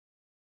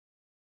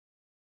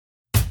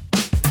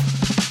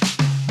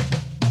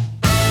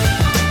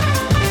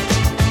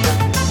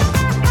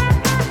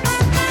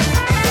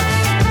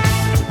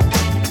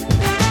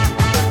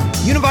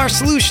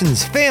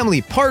Solutions,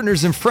 family,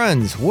 partners, and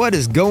friends, what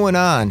is going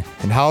on?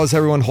 And how is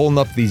everyone holding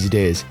up these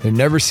days? There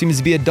never seems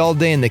to be a dull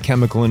day in the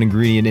chemical and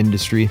ingredient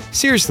industry.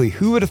 Seriously,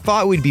 who would have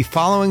thought we'd be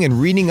following and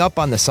reading up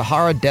on the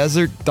Sahara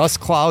Desert dust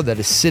cloud that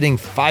is sitting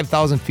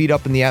 5,000 feet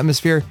up in the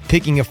atmosphere,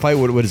 picking a fight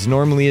what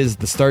normally is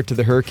the start to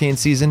the hurricane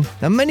season?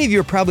 Now, many of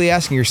you are probably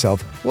asking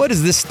yourself, what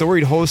is this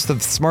storied host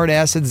of Smart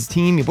Acids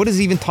team, what is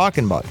he even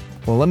talking about?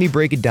 Well, let me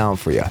break it down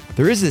for you.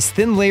 There is this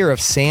thin layer of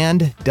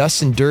sand,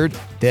 dust, and dirt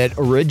that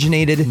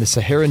originated in the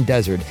Saharan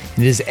desert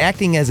and is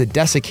acting as a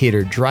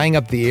desiccator, drying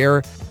up the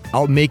air,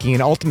 out making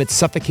an ultimate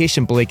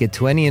suffocation blanket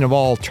to any and of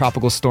all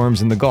tropical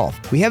storms in the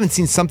Gulf. We haven't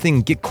seen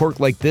something get corked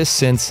like this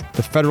since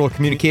the Federal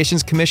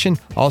Communications Commission,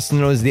 also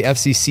known as the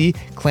FCC,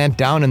 clamped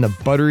down on the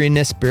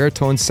butteriness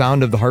baritone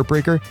sound of the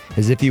Heartbreaker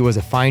as if he was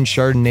a fine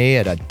Chardonnay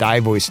at a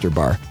dive oyster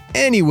bar.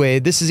 Anyway,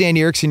 this is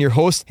Andy Erickson, your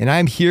host, and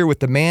I'm here with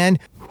the man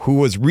who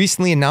was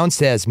recently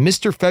announced as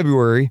Mr.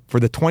 February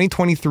for the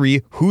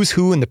 2023 Who's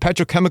Who in the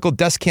Petrochemical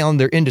Dust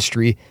Calendar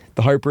Industry,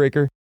 the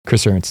Heartbreaker,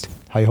 Chris Ernst.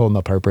 How you holding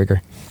up, Heartbreaker?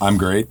 I'm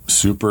great.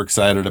 Super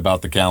excited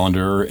about the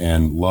calendar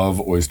and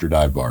love oyster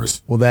dive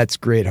bars. Well, that's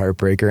great,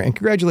 Heartbreaker. And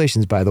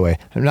congratulations, by the way.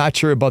 I'm not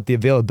sure about the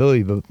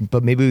availability,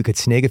 but maybe we could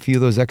snag a few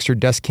of those extra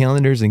dust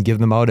calendars and give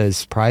them out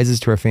as prizes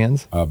to our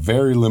fans?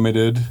 Very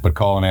limited, but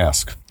call and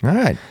ask. All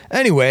right.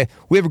 Anyway,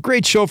 we have a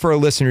great show for our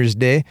listeners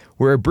today.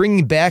 We're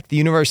bringing back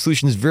the Univar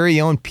Solutions' very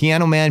own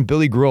piano man,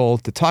 Billy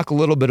Grohl, to talk a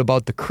little bit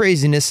about the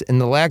craziness and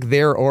the lack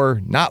there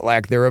or not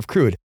lack there of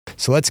crude.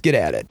 So let's get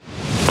at it.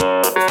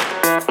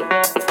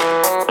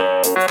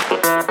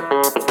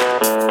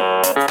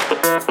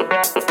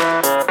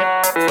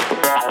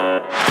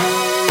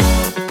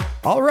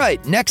 All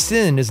right, next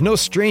in is no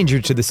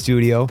stranger to the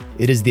studio.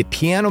 It is the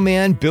piano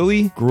man,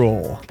 Billy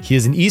Grohl. He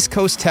is an East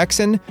Coast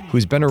Texan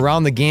who's been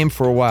around the game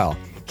for a while.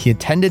 He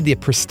attended the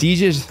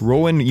prestigious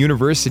Rowan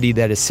University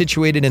that is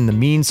situated in the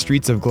mean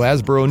streets of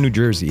Glassboro, New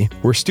Jersey,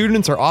 where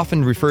students are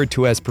often referred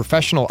to as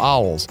professional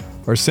owls,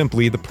 or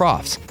simply the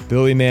profs.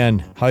 Billy,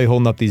 man, how you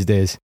holding up these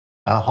days?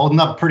 Holding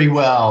up pretty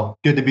well.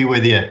 Good to be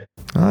with you.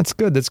 Oh, that's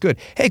good. That's good.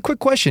 Hey, quick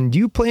question. Do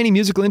you play any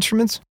musical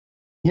instruments?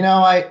 You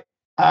know,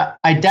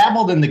 I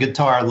dabbled in the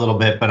guitar a little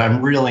bit, but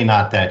I'm really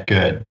not that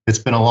good. It's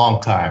been a long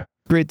time.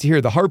 Great to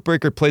hear. The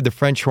Heartbreaker played the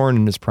French horn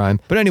in his prime.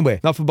 But anyway,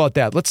 enough about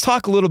that. Let's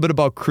talk a little bit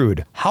about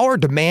crude. How are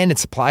demand and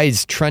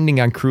supplies trending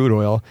on crude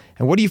oil?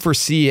 And what do you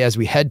foresee as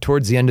we head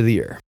towards the end of the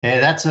year? Hey,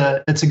 that's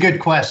a good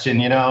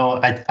question. You know,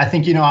 I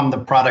think, I'm the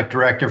product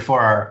director for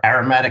our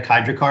aromatic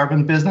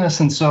hydrocarbon business.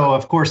 And so,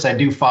 of course, I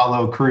do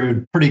follow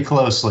crude pretty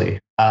closely.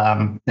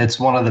 It's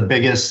one of the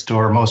biggest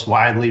or most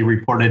widely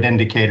reported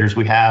indicators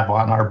we have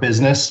on our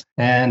business.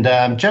 And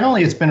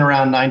generally, it's been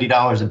around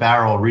 $90 a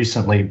barrel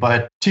recently.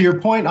 But to your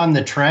point on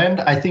the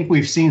trend, I think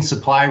we've seen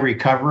supply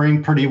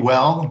recovering pretty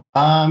well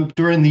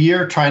during the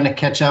year, trying to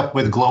catch up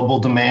with global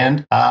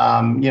demand.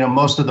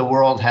 Most of the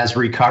world has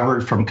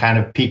recovered from kind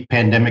of peak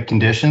pandemic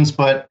conditions.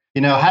 But,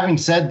 having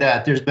said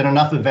that, there's been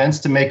enough events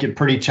to make it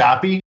pretty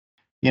choppy.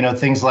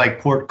 Things like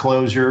port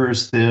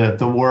closures,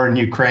 the war in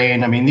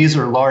Ukraine. I mean, these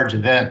are large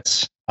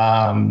events.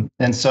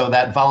 And so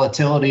that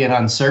volatility and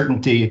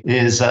uncertainty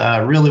is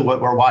really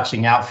what we're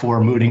watching out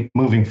for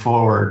moving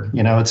forward.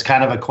 It's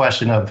kind of a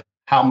question of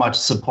how much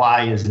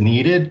supply is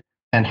needed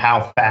and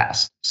how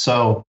fast.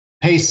 So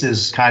pace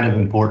is kind of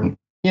important.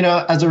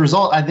 As a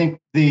result, I think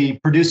the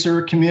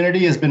producer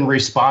community has been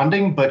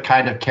responding, but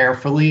kind of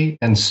carefully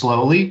and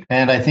slowly.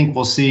 And I think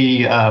we'll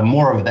see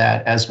more of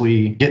that as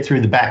we get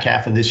through the back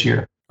half of this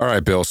year. All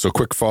right, Bill. So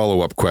quick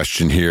follow-up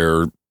question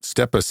here.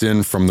 Step us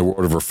in from the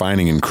world of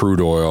refining and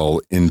crude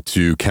oil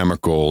into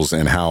chemicals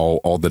and how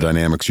all the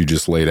dynamics you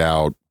just laid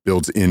out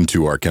builds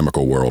into our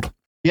chemical world.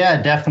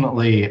 Yeah,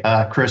 definitely.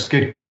 Chris,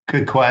 good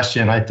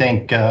question. I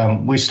think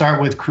we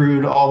start with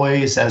crude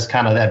always as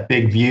kind of that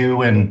big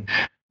view, and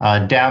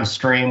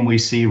downstream we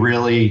see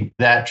really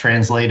that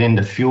translate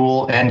into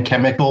fuel and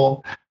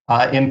chemical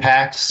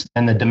impacts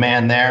and the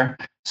demand there.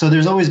 So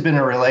there's always been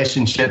a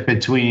relationship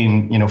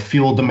between,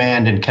 fuel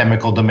demand and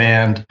chemical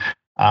demand.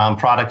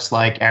 Products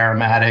like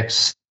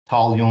aromatics,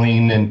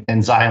 toluene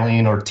and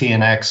xylene, or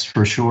TNX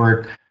for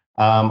short,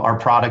 are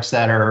products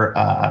that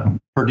are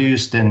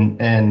produced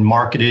and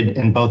marketed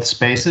in both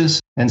spaces.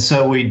 And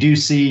so we do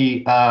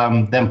see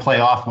them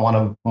play off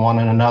one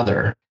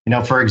another.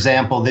 For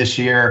example, this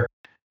year,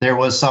 there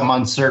was some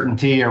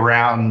uncertainty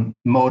around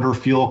motor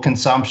fuel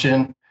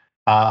consumption,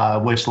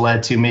 which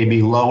led to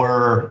maybe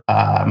lower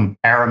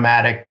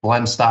aromatic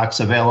blend stocks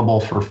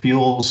available for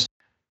fuels.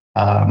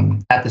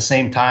 At the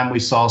same time, we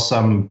saw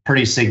some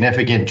pretty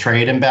significant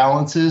trade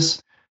imbalances,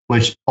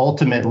 which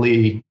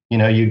ultimately,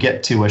 you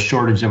get to a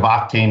shortage of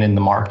octane in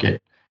the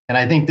market. And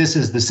I think this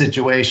is the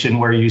situation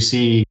where you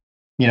see,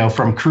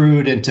 from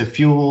crude into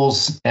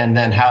fuels, and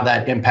then how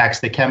that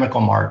impacts the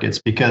chemical markets,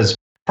 because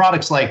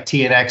products like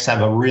TNX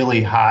have a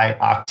really high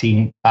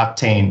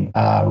octane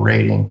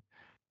rating.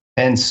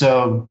 And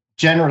so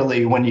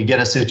generally, when you get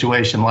a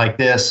situation like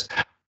this,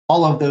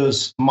 all of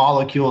those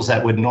molecules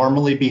that would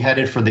normally be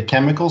headed for the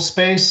chemical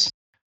space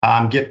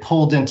get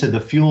pulled into the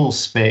fuel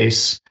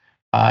space,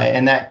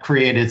 And that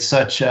created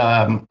such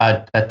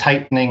a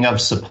tightening of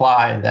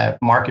supply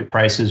that market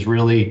prices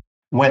really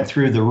went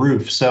through the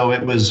roof. So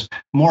it was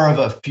more of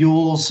a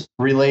fuels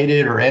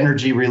related or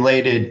energy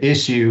related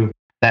issue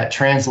that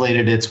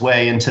translated its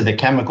way into the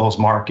chemicals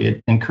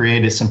market and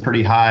created some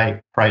pretty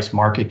high price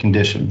market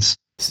conditions.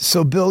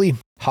 So, Billy,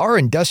 how are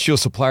industrial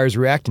suppliers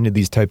reacting to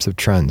these types of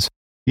trends?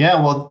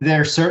 Yeah, well,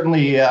 they're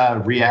certainly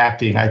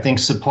reacting. I think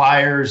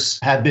suppliers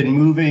have been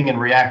moving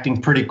and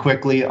reacting pretty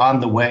quickly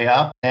on the way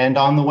up and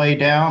on the way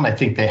down. I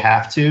think they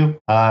have to.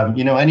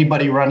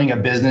 Anybody running a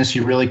business,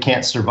 you really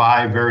can't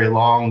survive very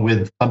long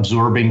with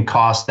absorbing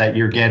costs that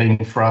you're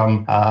getting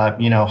from,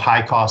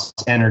 high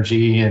cost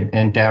energy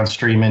and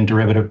downstream and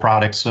derivative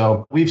products.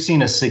 So we've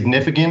seen a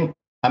significant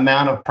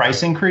amount of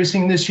price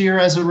increasing this year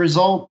as a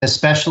result,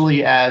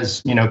 especially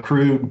as,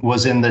 crude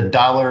was in the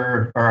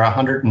 $100 or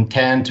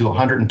 $110 to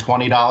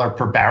 $120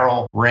 per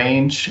barrel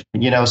range.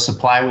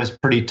 Supply was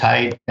pretty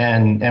tight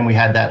and we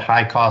had that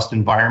high cost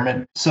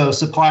environment. So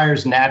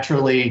suppliers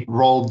naturally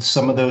rolled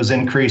some of those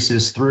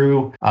increases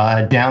through,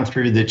 down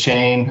through the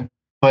chain.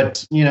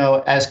 But,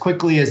 as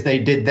quickly as they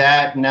did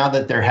that, now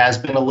that there has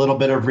been a little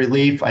bit of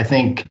relief, I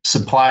think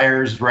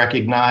suppliers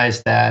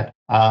recognize that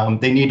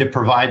they need to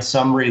provide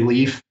some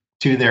relief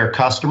to their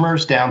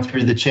customers down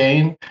through the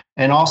chain.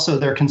 And also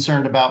they're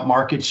concerned about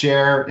market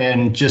share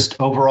and just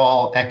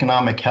overall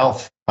economic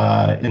health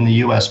in the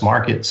US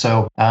market.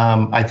 So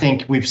I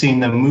think we've seen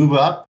them move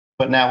up,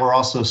 but now we're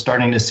also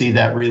starting to see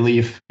that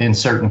relief in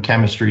certain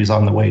chemistries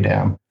on the way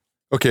down.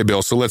 Okay,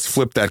 Bill, so let's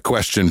flip that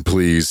question,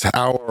 please.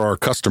 How are our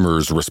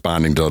customers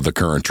responding to the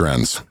current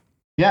trends?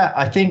 Yeah,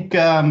 I think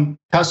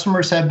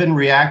customers have been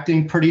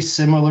reacting pretty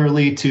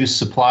similarly to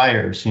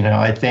suppliers.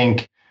 I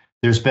think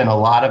there's been a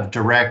lot of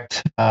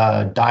direct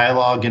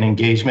dialogue and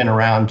engagement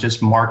around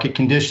just market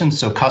conditions.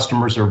 So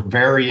customers are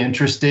very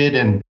interested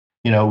in,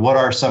 what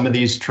are some of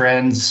these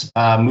trends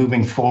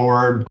moving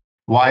forward?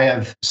 Why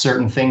have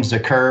certain things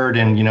occurred?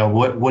 And,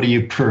 what do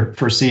you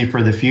foresee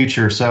for the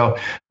future? So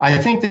I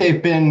think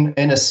they've been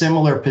in a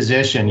similar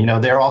position.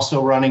 They're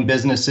also running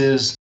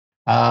businesses.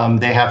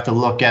 They have to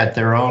look at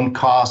their own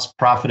costs,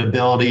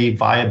 profitability,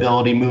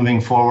 viability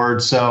moving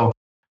forward. So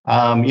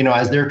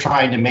as they're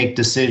trying to make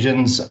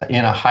decisions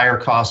in a higher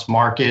cost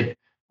market,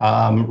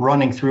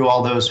 running through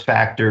all those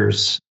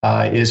factors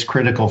is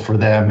critical for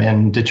them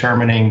and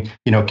determining,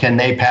 can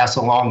they pass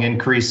along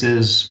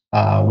increases?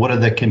 What are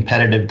the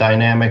competitive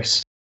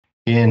dynamics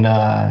in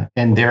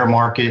their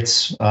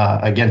markets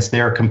against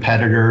their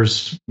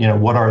competitors?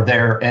 What are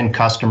their end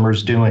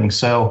customers doing?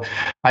 So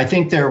I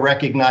think they're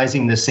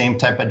recognizing the same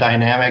type of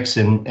dynamics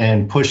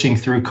and pushing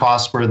through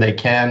costs where they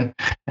can,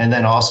 and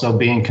then also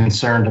being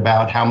concerned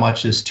about how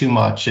much is too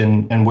much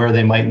and where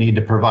they might need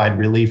to provide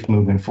relief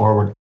moving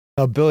forward.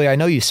 Now, Billy, I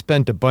know you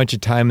spent a bunch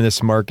of time in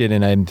this market,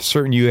 and I'm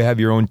certain you have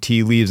your own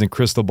tea leaves and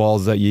crystal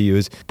balls that you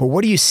use. But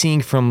what are you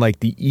seeing from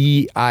like the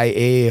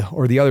EIA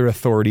or the other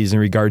authorities in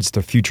regards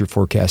to future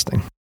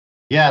forecasting?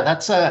 Yeah,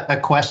 that's a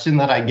question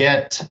that I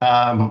get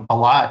a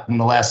lot in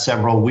the last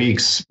several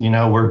weeks.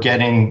 We're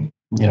getting,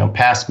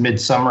 past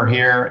midsummer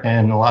here,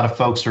 and a lot of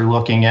folks are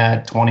looking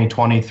at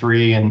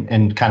 2023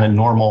 and kind of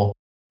normal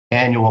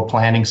annual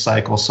planning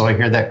cycle. So I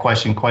hear that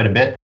question quite a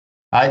bit.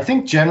 I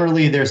think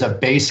generally there's a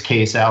base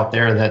case out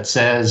there that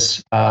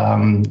says,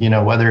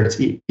 whether it's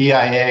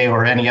EIA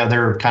or any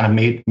other kind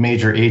of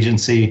major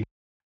agency,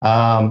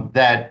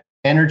 that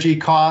energy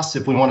costs,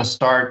 if we want to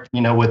start,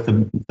 with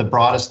the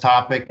broadest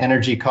topic,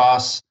 energy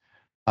costs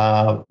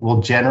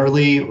will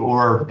generally,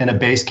 or in a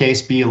base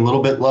case, be a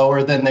little bit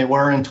lower than they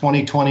were in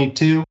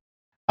 2022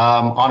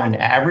 on an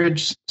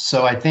average.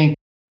 So I think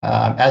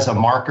as a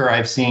marker,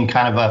 I've seen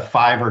kind of a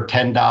 $5 or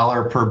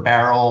 $10 per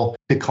barrel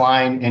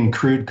decline in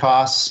crude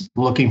costs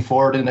looking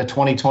forward into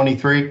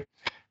 2023.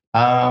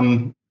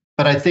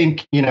 But I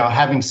think,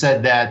 having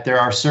said that, there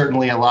are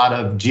certainly a lot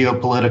of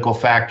geopolitical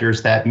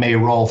factors that may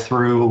roll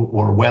through,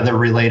 or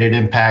weather-related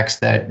impacts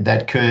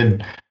that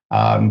could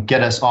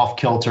get us off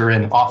kilter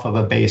and off of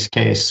a base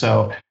case.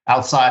 So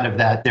outside of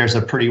that, there's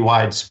a pretty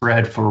wide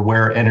spread for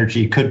where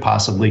energy could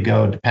possibly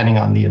go, depending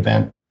on the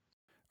event.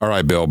 All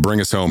right, Bill,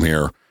 bring us home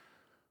here.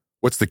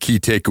 What's the key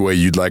takeaway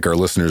you'd like our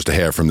listeners to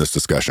have from this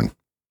discussion?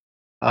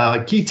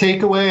 Key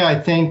takeaway, I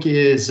think,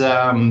 is,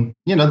 the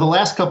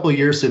last couple of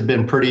years have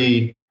been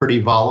pretty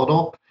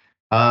volatile.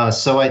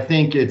 So I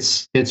think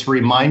it's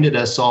reminded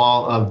us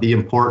all of the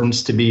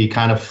importance to be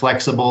kind of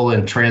flexible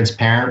and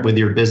transparent with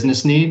your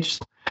business needs.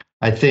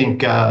 I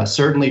think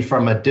certainly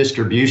from a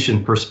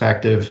distribution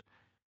perspective,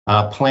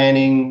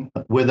 planning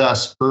with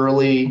us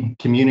early,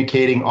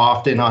 communicating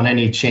often on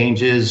any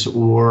changes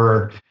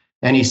or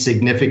any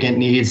significant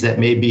needs that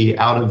may be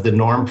out of the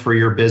norm for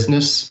your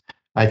business.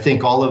 I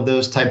think all of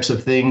those types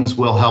of things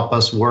will help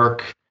us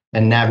work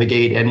and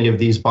navigate any of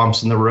these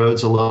bumps in the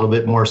roads a little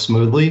bit more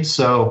smoothly.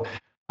 So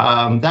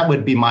that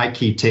would be my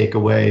key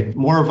takeaway.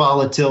 More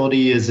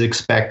volatility is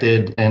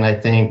expected, and I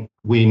think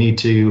we need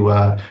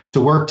to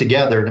work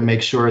together to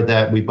make sure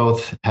that we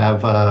both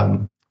have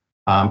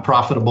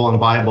profitable and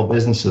viable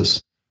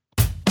businesses.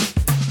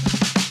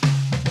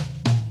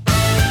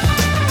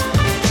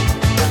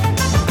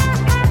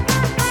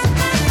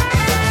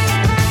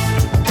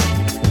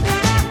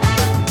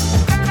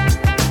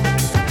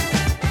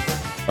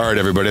 right,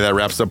 everybody, that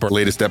wraps up our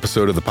latest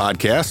episode of the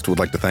podcast. We'd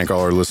like to thank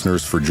all our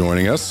listeners for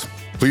joining us.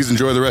 Please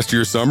enjoy the rest of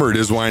your summer. It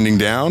is winding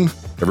down.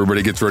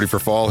 Everybody gets ready for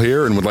fall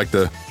here, and would like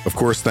to, of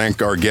course,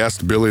 thank our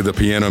guest, Billy the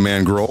Piano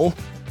Man Grohl,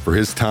 for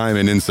his time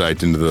and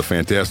insight into the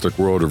fantastic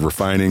world of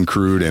refining,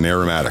 crude, and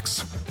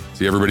aromatics.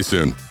 See everybody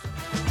soon.